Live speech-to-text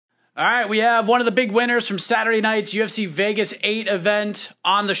All right, we have one of the big winners from Saturday night's UFC Vegas 8 event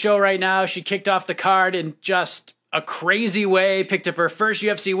on the show right now. She kicked off the card in just a crazy way, picked up her first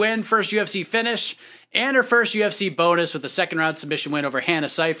UFC win, first UFC finish, and her first UFC bonus with a second-round submission win over Hannah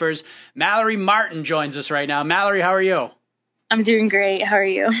Cifers. Mallory Martin joins us right now. Mallory, how are you? I'm doing great. How are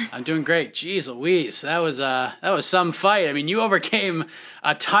you? I'm doing great. Jeez Louise, that was some fight. I mean, you overcame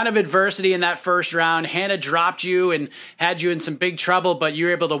a ton of adversity in that first round. Hannah dropped you and had you in some big trouble, but you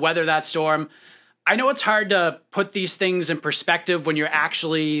were able to weather that storm. I know it's hard to put these things in perspective when you're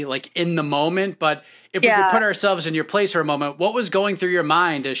actually like in the moment, but if we could put ourselves in your place for a moment, what was going through your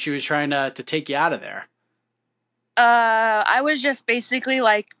mind as she was trying to take you out of there? I was just basically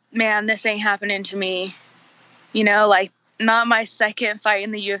like, man, this ain't happening to me. You know, like, not my second fight in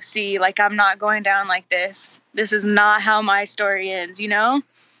the UFC. Like, I'm not going down like this. This is not how my story ends, you know?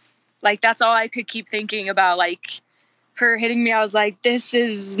 Like, that's all I could keep thinking about. Like, her hitting me, I was like, this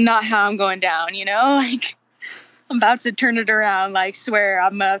is not how I'm going down, you know? Like, I'm about to turn it around. Like, swear,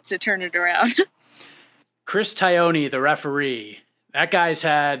 I'm about to turn it around. Chris Tione, the referee, that guy's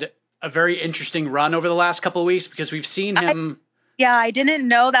had a very interesting run over the last couple of weeks because we've seen him. I didn't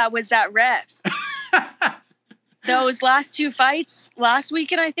know that was that ref. Those last two fights last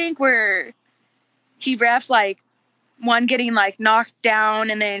weekend, I think, where he ref like one getting like knocked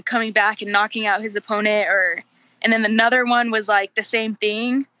down and then coming back and knocking out his opponent, and then another one was like the same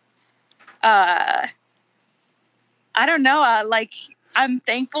thing. I don't know. Like, I'm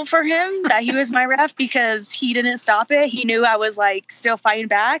thankful for him that he was my ref because he didn't stop it. He knew I was like still fighting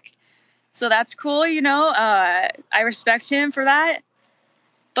back. So that's cool, you know. I respect him for that.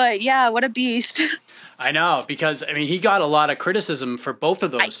 But yeah, what a beast. I know, because I mean, he got a lot of criticism for both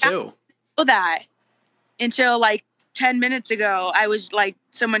of those too. I didn't know that until like 10 minutes ago. I was like,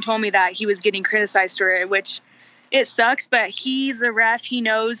 someone told me that he was getting criticized for it, which it sucks, but he's a ref. He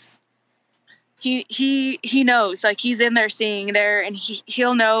knows. He knows, like, he's in there seeing there, and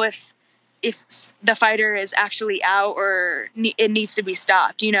he'll know if the fighter is actually out or it needs to be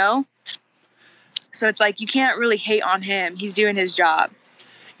stopped, you know? So it's like, you can't really hate on him. He's doing his job.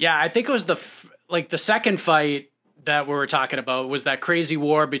 Yeah, I think it was the second fight that we were talking about was that crazy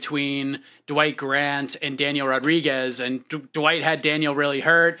war between Dwight Grant and Daniel Rodriguez, and Dwight had Daniel really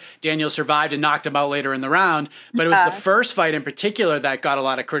hurt. Daniel survived and knocked him out later in the round. But it was the first fight in particular that got a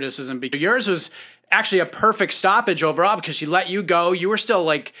lot of criticism because yours was actually a perfect stoppage overall because she let you go. You were still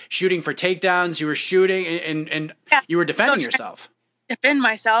like shooting for takedowns. You were shooting and you were defending yourself. Defend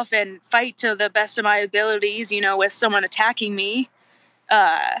myself and fight to the best of my abilities, you know, with someone attacking me.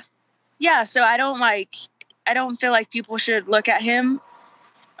 So I don't feel like people should look at him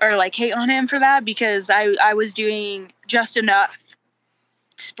or like hate on him for that because I was doing just enough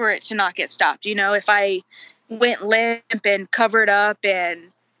for it to not get stopped. You know, if I went limp and covered up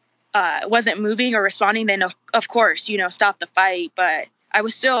and wasn't moving or responding, then of course, you know, stop the fight. But I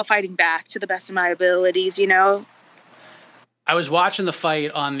was still fighting back to the best of my abilities, you know. I was watching the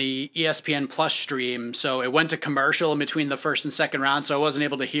fight on the ESPN Plus stream, so it went to commercial in between the first and second round, so I wasn't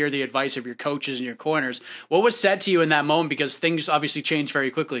able to hear the advice of your coaches and your corners. What was said to you in that moment? Because things obviously changed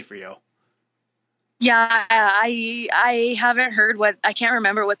very quickly for you. Yeah, I haven't heard I can't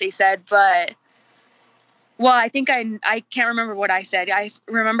remember what they said, but, well, I think I can't remember what I said. I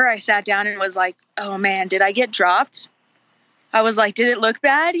remember I sat down and was like, oh man, did I get dropped? I was like, did it look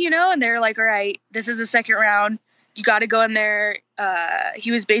bad, you know? And they're like, all right, this is the second round. You got to go in there.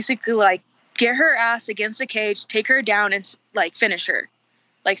 He was basically like, get her ass against the cage, take her down and like finish her,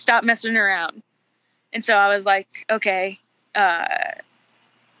 like stop messing around. And so I was like, okay. And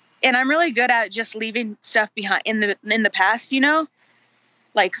I'm really good at just leaving stuff behind in the past, you know,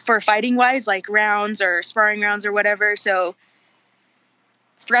 like for fighting wise, like rounds or sparring rounds or whatever. So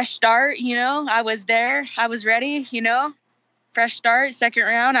fresh start, you know, I was there, I was ready, you know, fresh start, second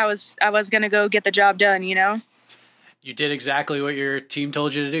round. I was going to go get the job done, you know. You did exactly what your team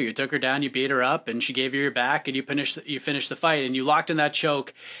told you to do. You took her down, you beat her up, and she gave you your back, and you finished the fight, and you locked in that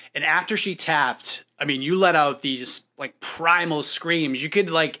choke. And after she tapped, I mean, you let out these like primal screams. You could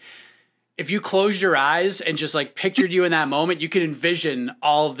like, if you closed your eyes and just like pictured you in that moment, you could envision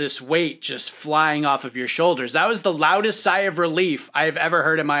all of this weight just flying off of your shoulders. That was the loudest sigh of relief I've ever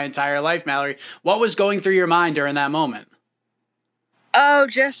heard in my entire life, Mallory. What was going through your mind during that moment? Oh,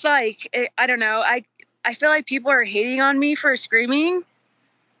 just like, I don't know. I feel like people are hating on me for screaming,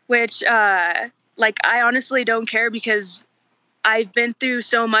 which, like, I honestly don't care because I've been through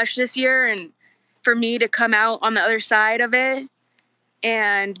so much this year, and for me to come out on the other side of it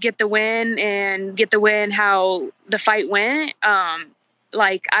and get the win how the fight went,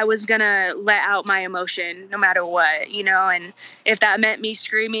 like I was gonna let out my emotion no matter what, you know, and if that meant me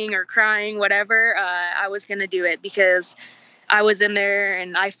screaming or crying, whatever, I was gonna do it because I was in there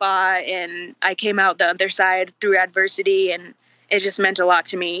and I fought and I came out the other side through adversity, and it just meant a lot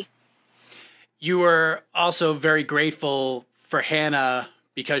to me. You were also very grateful for Hannah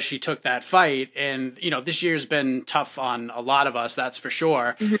because she took that fight. And, you know, this year's been tough on a lot of us, that's for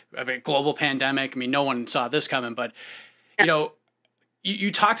sure. Mm-hmm. I mean, global pandemic. I mean, no one saw this coming, but, you know,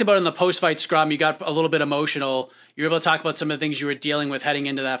 you talked about in the post-fight scrum, you got a little bit emotional. You were able to talk about some of the things you were dealing with heading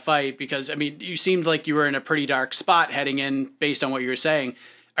into that fight because, I mean, you seemed like you were in a pretty dark spot heading in based on what you were saying.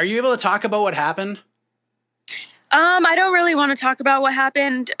 Are you able to talk about what happened? I don't really want to talk about what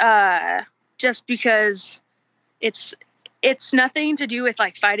happened, just because it's nothing to do with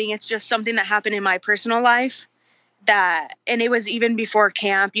like fighting. It's just something that happened in my personal life and it was even before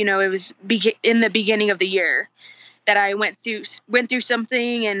camp, you know, it was in the beginning of the year that I went through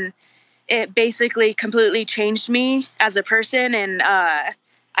something, and it basically completely changed me as a person. And,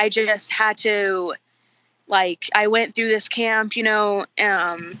 I just had to, like, I went through this camp, you know,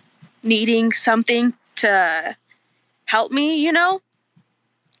 needing something to help me, you know,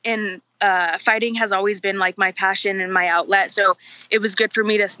 and, fighting has always been like my passion and my outlet. So it was good for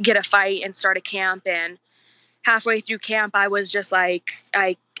me to get a fight and start a camp. And halfway through camp, I was just like,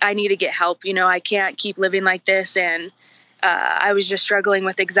 I need to get help. You know, I can't keep living like this. And, I was just struggling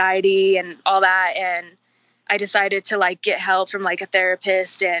with anxiety and all that. And I decided to like get help from like a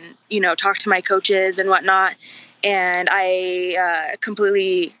therapist and, you know, talk to my coaches and whatnot. And I,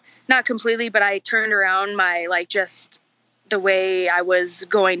 not completely, but I turned around my, like, just the way I was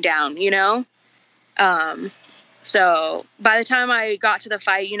going down, you know? So by the time I got to the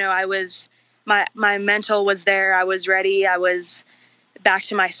fight, you know, my mental was there. I was ready. I was back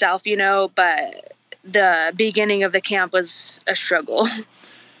to myself, you know, but the beginning of the camp was a struggle.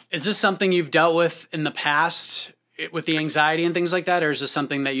 Is this something you've dealt with in the past with the anxiety and things like that? Or is this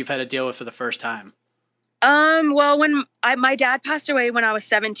something that you've had to deal with for the first time? Well, when my dad passed away when I was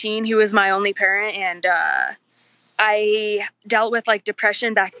 17, he was my only parent. And, I dealt with like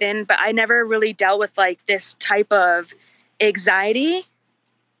depression back then, but I never really dealt with like this type of anxiety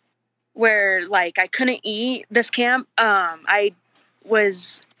where like I couldn't eat this camp. I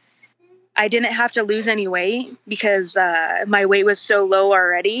didn't have to lose any weight because, my weight was so low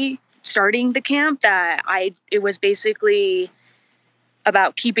already starting the camp that it was basically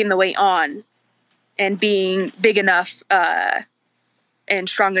about keeping the weight on and being big enough, and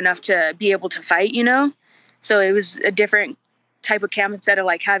strong enough to be able to fight, you know? So it was a different type of camp instead of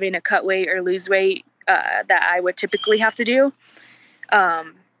like having to cut weight or lose weight, that I would typically have to do.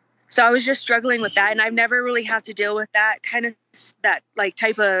 So I was just struggling with that, and I've never really had to deal with that like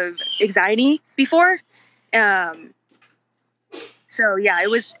type of anxiety before. So yeah,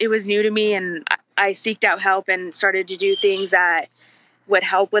 it was new to me, and I seeked out help and started to do things that would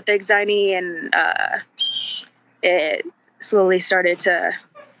help with the anxiety, and, it slowly started to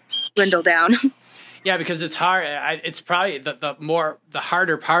dwindle down. Yeah, because it's hard. It's probably the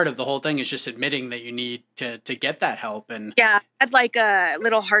harder part of the whole thing is just admitting that you need to get that help. And yeah, I had like a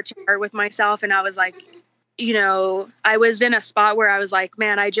little heart to heart with myself, and I was like, you know, I was in a spot where I was like,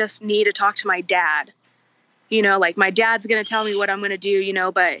 man, I just need to talk to my dad. You know, like my dad's going to tell me what I'm going to do, you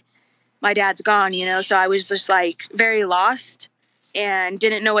know, but my dad's gone, you know, so I was just like very lost and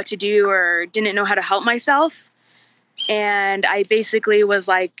didn't know what to do or didn't know how to help myself. And I basically was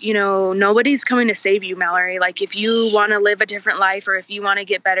like, you know, nobody's coming to save you, Mallory. Like, if you want to live a different life, or if you want to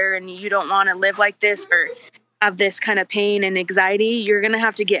get better and you don't want to live like this or have this kind of pain and anxiety, you're going to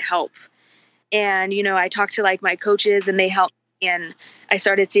have to get help. And, you know, I talked to like my coaches and they helped me, and I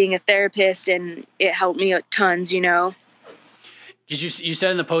started seeing a therapist, and it helped me tons, you know. Because you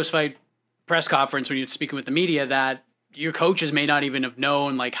said in the post-fight press conference when you were speaking with the media that your coaches may not even have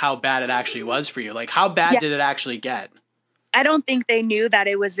known like how bad it actually was for you. Like, how bad did it actually get? I don't think they knew that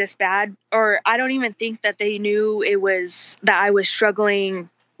it was this bad, or I don't even think that they knew that I was struggling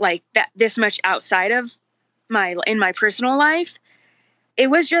like that this much outside of in my personal life. It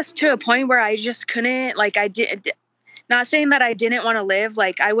was just to a point where I just couldn't, like, not saying that I didn't want to live.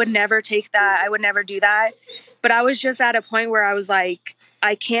 Like, I would never take that. I would never do that. But I was just at a point where I was like,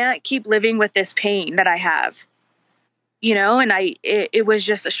 I can't keep living with this pain that I have. You know, and it was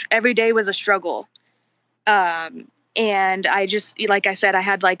just every day was a struggle. And I just, like I said, I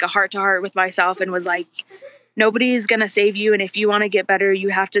had like a heart to heart with myself and was like, nobody's going to save you. And if you want to get better, you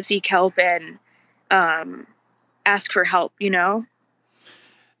have to seek help and, ask for help, you know?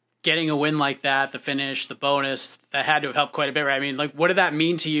 Getting a win like that, the finish, the bonus, that had to have helped quite a bit, right? I mean, like, what did that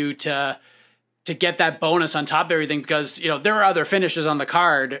mean to you to to get that bonus on top of everything, because, you know, there are other finishes on the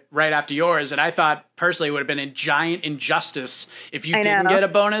card right after yours. And I thought personally it would have been a giant injustice if you didn't get a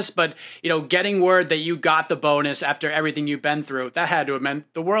bonus. But, you know, getting word that you got the bonus after everything you've been through, that had to have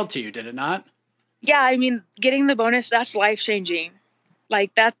meant the world to you, did it not? Yeah. I mean, getting the bonus, that's life changing.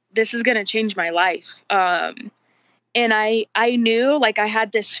 Like that, this is going to change my life. And I knew, like, I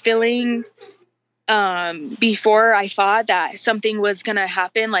had this feeling, before I fought that something was going to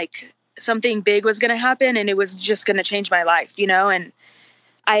happen, like something big was going to happen, and it was just going to change my life, you know? And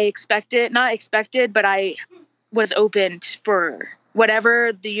I not expected, but I was open for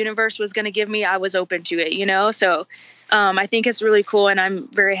whatever the universe was going to give me. I was open to it, you know? So, I think it's really cool, and I'm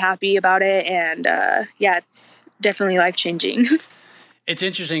very happy about it. And, yeah, it's definitely life-changing. It's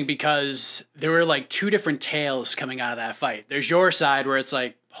interesting because there were like two different tales coming out of that fight. There's your side where it's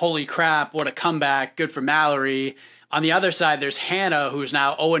like, holy crap, what a comeback, good for Mallory. On the other side, there's Hannah, who's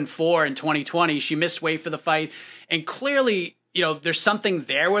now 0-4 in 2020. She missed weight for the fight. And clearly, you know, there's something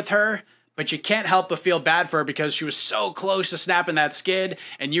there with her, but you can't help but feel bad for her because she was so close to snapping that skid,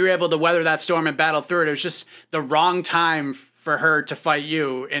 and you were able to weather that storm and battle through it. It was just the wrong time for her to fight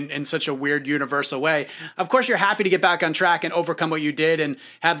you in such a weird universal way. Of course, you're happy to get back on track and overcome what you did and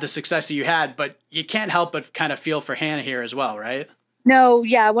have the success that you had, but you can't help but kind of feel for Hannah here as well, right? No,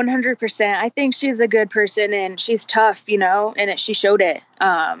 yeah, 100%. I think she's a good person, and she's tough, you know, and she showed it.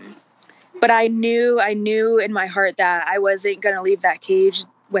 But I knew in my heart that I wasn't going to leave that cage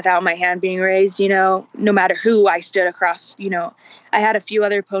without my hand being raised, you know, no matter who I stood across. You know, I had a few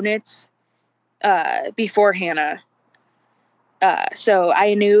other opponents before Hannah. So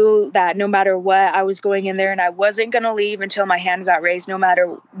I knew that no matter what, I was going in there and I wasn't going to leave until my hand got raised, no matter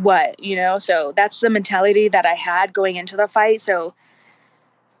what, you know? So that's the mentality that I had going into the fight. So,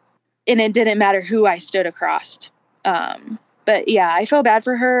 and it didn't matter who I stood across. But yeah, I feel bad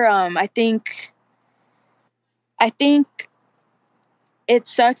for her. I think it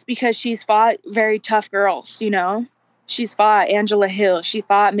sucks because she's fought very tough girls, you know? She's fought Angela Hill. She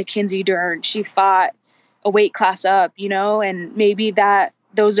fought Mackenzie Dern. She fought a weight class up, you know, and maybe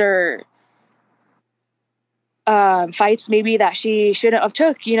those are fights maybe that she shouldn't have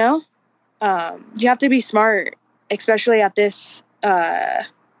took, you know. You have to be smart, especially at this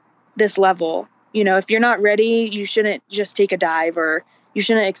level. You know, if you're not ready, you shouldn't just take a dive, or you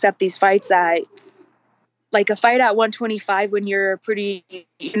shouldn't accept these fights that, like a fight at 125 when you're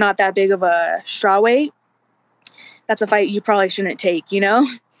not that big of a strawweight. That's a fight you probably shouldn't take, you know.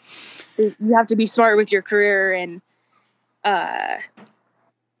 You have to be smart with your career, and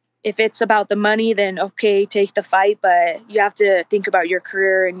if it's about the money, then okay, take the fight, but you have to think about your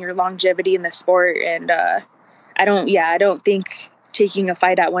career and your longevity in the sport. And I don't think taking a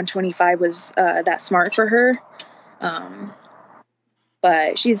fight at 125 was that smart for her.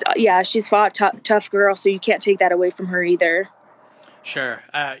 But she's fought tough girl, so you can't take that away from her either. Sure.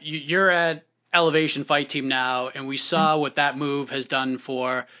 You're at Elevation Fight Team now, and we saw what that move has done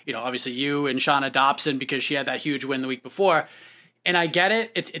for, you know, obviously you and Shauna Dobson, because she had that huge win the week before. And I get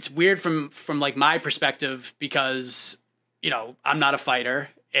it. It's weird from like my perspective, because, you know, I'm not a fighter,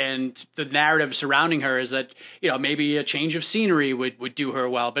 and the narrative surrounding her is that, you know, maybe a change of scenery would do her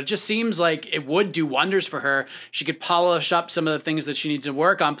well, but it just seems like it would do wonders for her. She could polish up some of the things that she needs to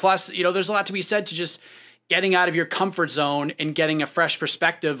work on. Plus, you know, there's a lot to be said to just getting out of your comfort zone and getting a fresh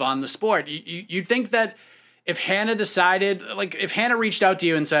perspective on the sport. You think that if Hannah decided, like if Hannah reached out to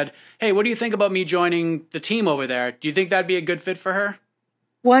you and said, hey, what do you think about me joining the team over there? Do you think that'd be a good fit for her?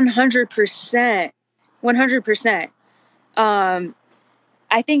 100%. 100%.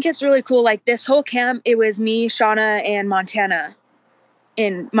 I think it's really cool. Like this whole camp, it was me, Shauna, and Montana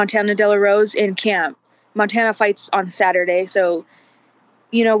De La Rose in camp. Montana fights on Saturday. So,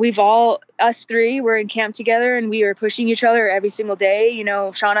 you know, us three were in camp together, and we were pushing each other every single day. You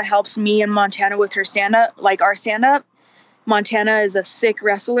know, Shauna helps me and Montana with her stand-up, like our stand-up. Montana is a sick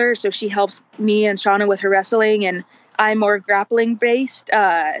wrestler, so she helps me and Shauna with her wrestling, and I'm more grappling based.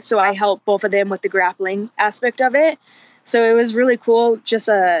 So I help both of them with the grappling aspect of it. So it was really cool, just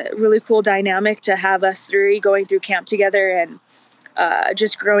a really cool dynamic to have us three going through camp together and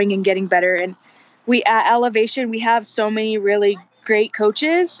just growing and getting better. And at Elevation, we have so many really great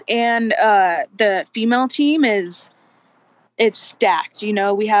coaches, and the female team it's stacked. You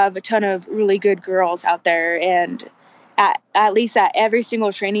know, we have a ton of really good girls out there, and at least at every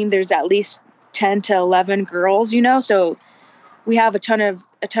single training, there's at least 10 to 11 girls, you know, so we have a ton of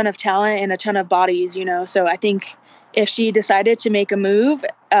talent and a ton of bodies, you know. So I think if she decided to make a move,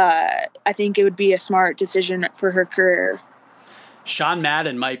 I think it would be a smart decision for her career. Sean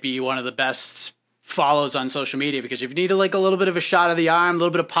Madden might be one of the best follows on social media, because if you need like a little bit of a shot of the arm, a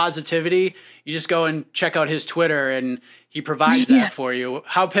little bit of positivity, you just go and check out his Twitter and he provides that for you.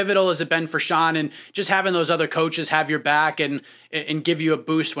 How pivotal has it been for Sean, and just having those other coaches have your back and give you a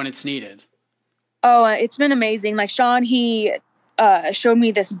boost when it's needed? Oh, it's been amazing. Like Sean, he showed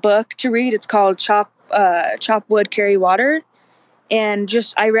me this book to read. It's called Chop Wood, Carry Water. And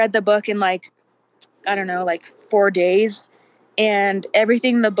just, I read the book in like, I don't know, like 4 days. And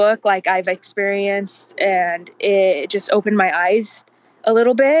everything in the book, like I've experienced, and it just opened my eyes a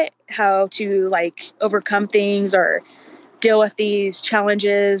little bit, how to like overcome things or deal with these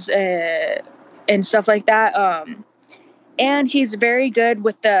challenges and stuff like that. And he's very good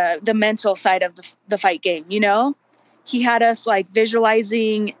with the mental side of the fight game. You know, he had us like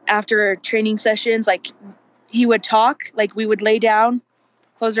visualizing after training sessions, like he would talk, like we would lay down,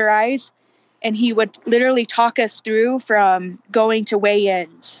 close our eyes, and he would literally talk us through from going to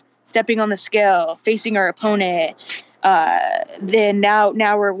weigh-ins, stepping on the scale, facing our opponent. Then now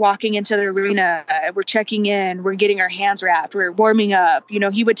we're walking into the arena, we're checking in, we're getting our hands wrapped, we're warming up. You know,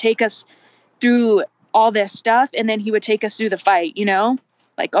 he would take us through all this stuff, and then he would take us through the fight, you know,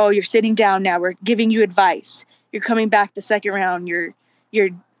 like, oh, you're sitting down now, we're giving you advice. You're coming back the second round. You're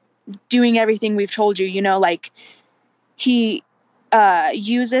doing everything we've told you, you know, like he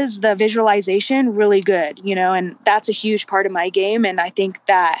uses the visualization really good, you know, and that's a huge part of my game. And I think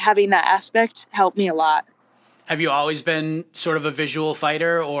that having that aspect helped me a lot. Have you always been sort of a visual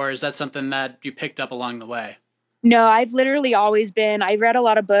fighter, or is that something that you picked up along the way? No, I've literally always been. I read a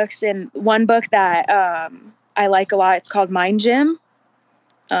lot of books, and one book that I like a lot, it's called Mind Gym.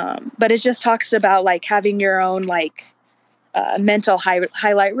 But it just talks about like having your own like mental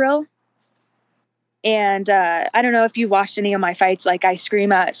highlight reel. And I don't know if you've watched any of my fights. Like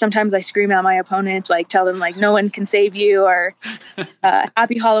sometimes I scream at my opponents, like tell them like no one can save you, or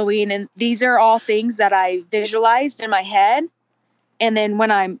happy Halloween. And these are all things that I visualized in my head. And then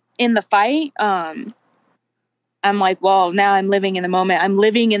when I'm in the fight, I'm like, well, now I'm living in the moment. I'm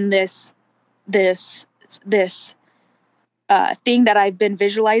living in this thing that I've been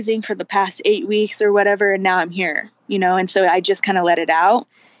visualizing for the past 8 weeks or whatever. And now I'm here, you know? And so I just kind of let it out.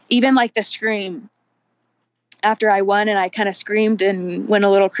 Even like the scream after I won and I kind of screamed and went a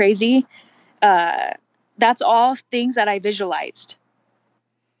little crazy. That's all things that I visualized.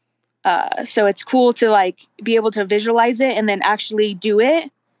 So it's cool to like be able to visualize it and then actually do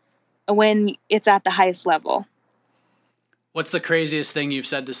it when it's at the highest level. What's the craziest thing you've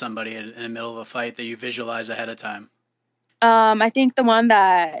said to somebody in the middle of a fight that you visualize ahead of time? I think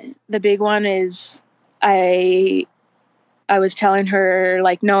the big one is I was telling her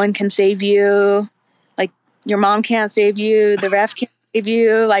like, no one can save you. Like your mom can't save you. The ref can't save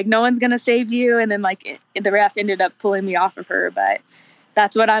you. Like no one's going to save you. And then like the ref ended up pulling me off of her, but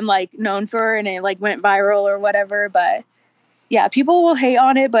that's what I'm like known for. And it like went viral or whatever. But yeah, people will hate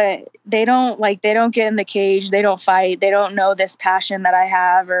on it, but they don't get in the cage. They don't fight. They don't know this passion that I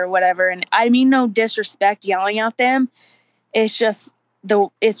have or whatever. And I mean, no disrespect yelling at them. It's just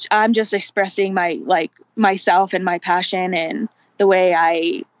I'm just expressing myself and my passion and the way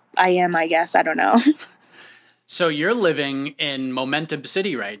I am, I guess. I don't know. So you're living in Momentum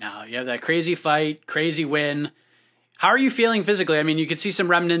City right now. You have that crazy fight, crazy win. How are you feeling physically? I mean, you could see some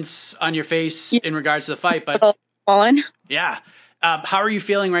remnants on your face in regards to the fight, but yeah. How are you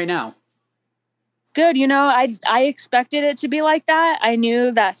feeling right now? Good. You know, I expected it to be like that. I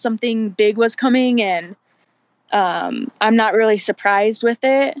knew that something big was coming, and I'm not really surprised with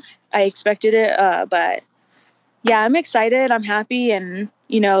it. I expected it, but yeah, I'm excited. I'm happy, and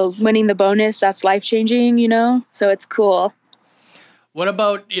you know, winning the bonus, that's life-changing, you know, so it's cool. What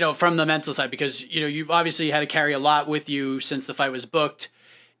about, you know, from the mental side? Because, you know, you've obviously had to carry a lot with you since the fight was booked.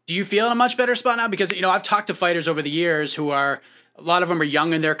 Do you feel in a much better spot now? Because, you know, I've talked to fighters over the years who are, a lot of them are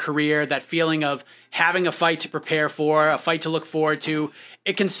young in their career, that feeling of having a fight to prepare for, a fight to look forward to,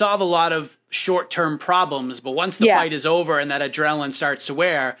 it can solve a lot of short-term problems. But once the fight is over and that adrenaline starts to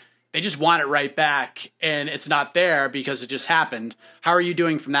wear, they just want it right back, and it's not there because it just happened. How are you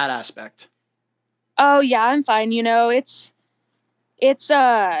doing from that aspect? Oh yeah, I'm fine. You know, I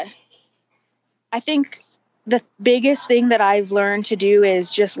think the biggest thing that I've learned to do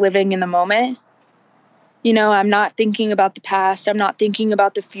is just living in the moment. You know, I'm not thinking about the past. I'm not thinking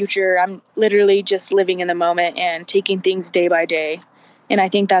about the future. I'm literally just living in the moment and taking things day by day. And I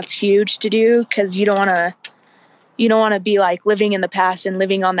think that's huge to do, because you don't want to be like living in the past and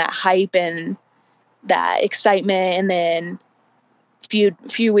living on that hype and that excitement. And then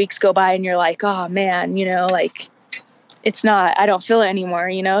few weeks go by and you're like, oh man, you know, like I don't feel it anymore,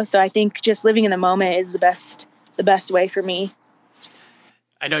 you know? So I think just living in the moment is the best way for me.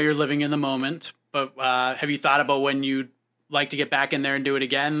 I know you're living in the moment. but have you thought about when you'd like to get back in there and do it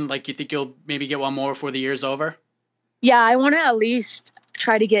again? Like, you think you'll maybe get one more before the year's over? Yeah, I want to at least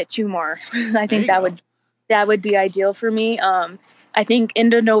try to get 2 more. I think that would be ideal for me. I think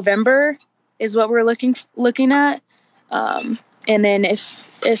end of November is what we're looking at. And then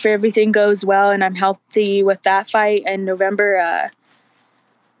if everything goes well and I'm healthy with that fight in November,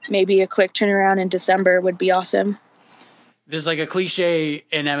 maybe a quick turnaround in December would be awesome. There's like a cliche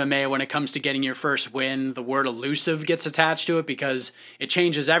in MMA when it comes to getting your first win, the word elusive gets attached to it because it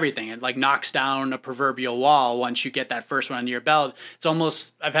changes everything. It like knocks down a proverbial wall once you get that first one under your belt. It's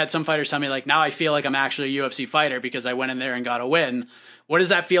almost, I've had some fighters tell me like, now I feel like I'm actually a UFC fighter because I went in there and got a win. What does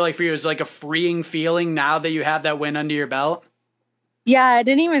that feel like for you? Is it like a freeing feeling now that you have that win under your belt? Yeah, I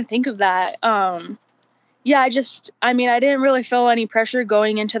didn't even think of that. Yeah, I didn't really feel any pressure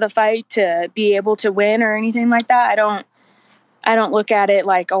going into the fight to be able to win or anything like that. I don't look at it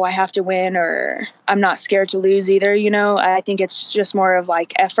like, oh, I have to win, or I'm not scared to lose either. I think it's just more of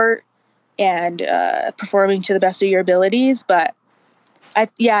like effort and performing to the best of your abilities. But I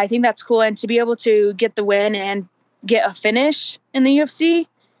think that's cool. And to be able to get the win and get a finish in the UFC,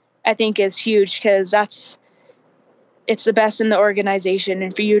 I think is huge because it's the best in the organization.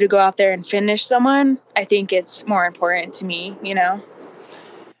 And for you to go out there and finish someone, I think it's more important to me,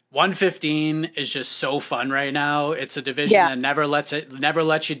 115 is just so fun right now. It's a division that never lets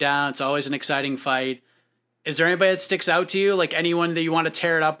you down. It's always an exciting fight. Is there anybody that sticks out to you? Like anyone that you want to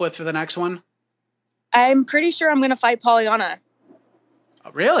tear it up with for the next one? I'm pretty sure I'm going to fight Polyana.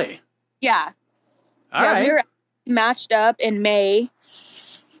 Oh, really? Yeah. All right. We were matched up in May.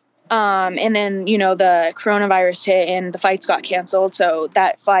 And then, the coronavirus hit and the fights got canceled. So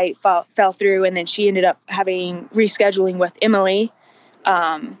that fight fell through, and then she ended up having rescheduling with Emily.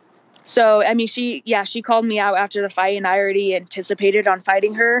 So, I mean, she called me out after the fight and I already anticipated on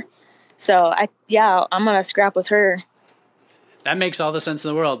fighting her. So I'm going to scrap with her. That makes all the sense in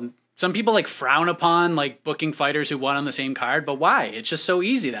the world. Some people like frown upon like booking fighters who won on the same card, but why? It's just so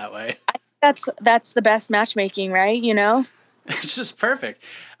easy that way. That's the best matchmaking, right? It's just perfect.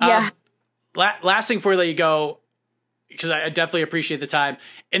 Yeah. Last thing before we let you go, because I definitely appreciate the time.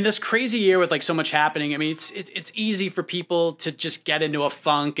 In this crazy year with like so much happening, I mean, it's easy for people to just get into a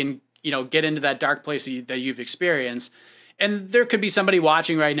funk and, get into that dark place that you've experienced. And there could be somebody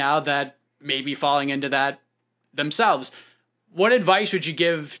watching right now that may be falling into that themselves. What advice would you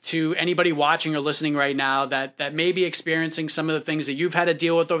give to anybody watching or listening right now that may be experiencing some of the things that you've had to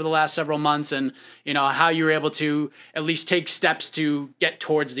deal with over the last several months, and, how you were able to at least take steps to get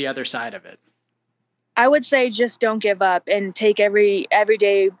towards the other side of it? I would say just don't give up and take every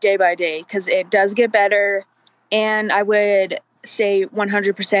day, day by day, because it does get better. And I would say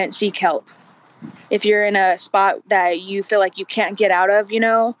 100% seek help. If you're in a spot that you feel like you can't get out of,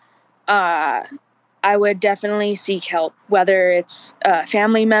 I would definitely seek help, whether it's a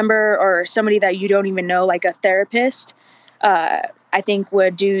family member or somebody that you don't even know, like a therapist. I think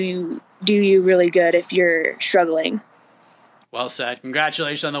would do you really good if you're struggling. Well said.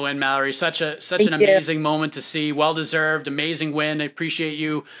 Congratulations on the win, Mallory. Such an amazing moment to see. Well-deserved, amazing win. I appreciate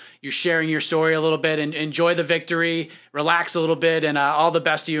you sharing your story a little bit, and enjoy the victory, relax a little bit, and all the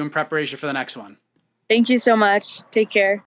best to you in preparation for the next one. Thank you so much. Take care.